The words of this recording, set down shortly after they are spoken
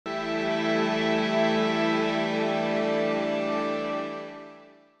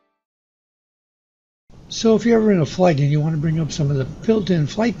So if you're ever in a flight and you want to bring up some of the built-in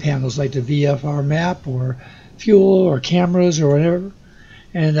flight panels like the VFR map or fuel or cameras or whatever,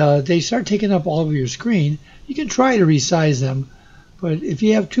 and they start taking up all of your screen, you can try to resize them. But if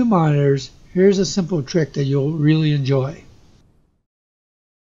you have two monitors, here's a simple trick that you'll really enjoy.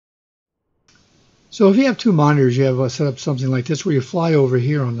 So if you have two monitors, you have set up something like this where you fly over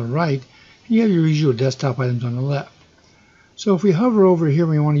here on the right and you have your usual desktop items on the left. So if we hover over here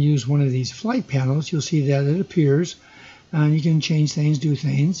and we want to use one of these flight panels, you'll see that it appears and you can change things, do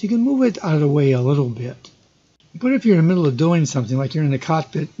things. You can move it out of the way a little bit. But if you're in the middle of doing something, like you're in the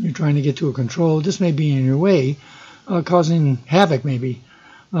cockpit, you're trying to get to a control, this may be in your way, causing havoc maybe.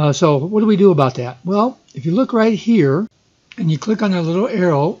 So what do we do about that? Well, if you look right here and you click on that little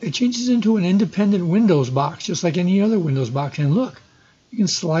arrow, it changes into an independent Windows box, just like any other Windows box. And look, you can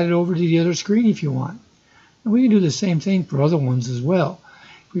slide it over to the other screen if you want. And we can do the same thing for other ones as well.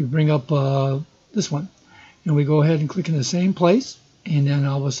 If we bring up this one, and we go ahead and click in the same place, and then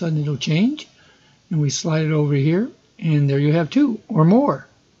all of a sudden it'll change, and we slide it over here, and there you have two or more.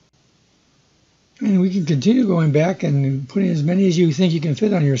 And we can continue going back and putting as many as you think you can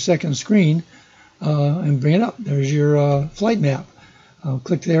fit on your second screen, and bring it up. There's your flight map.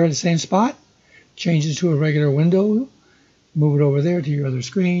 Click there at the same spot, change it to a regular window, move it over there to your other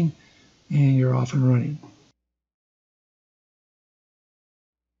screen, and you're off and running.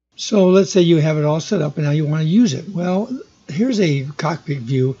 So let's say you have it all set up and now you want to use it. Well, here's a cockpit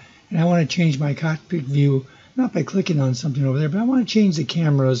view, and I want to change my cockpit view, not by clicking on something over there, but I want to change the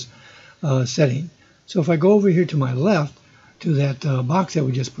camera's setting. So if I go over here to my left, to that box that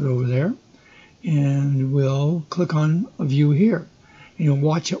we just put over there, and we'll click on a view here. And you'll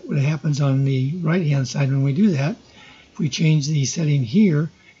watch what happens on the right-hand side when we do that. If we change the setting here,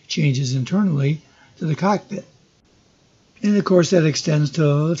 it changes internally to the cockpit. And of course that extends to,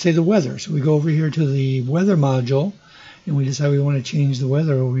 let's say, the weather. So we go over here to the weather module and we decide we want to change the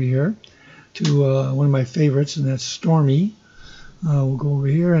weather over here to one of my favorites, and that's stormy. We'll go over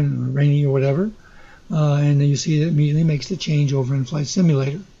here and rainy or whatever. And then you see it immediately makes the change over in Flight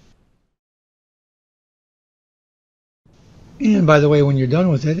Simulator. And by the way, when you're done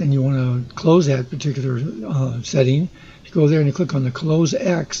with it and you want to close that particular setting, you go there and you click on the close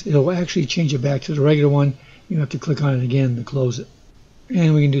X, it'll actually change it back to the regular one. You have to click on it again to close it.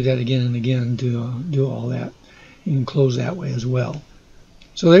 And we can do that again and again to do all that. You can close that way as well.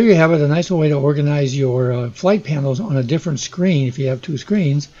 So there you have it, a nice way to organize your flight panels on a different screen if you have two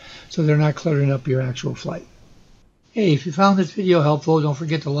screens, so they're not cluttering up your actual flight. Hey, if you found this video helpful, don't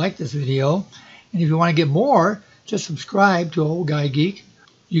forget to like this video. And if you want to get more, just subscribe to Old Guy Geek.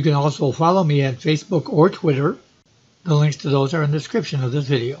 You can also follow me at Facebook or Twitter. The links to those are in the description of this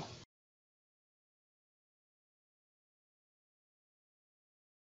video.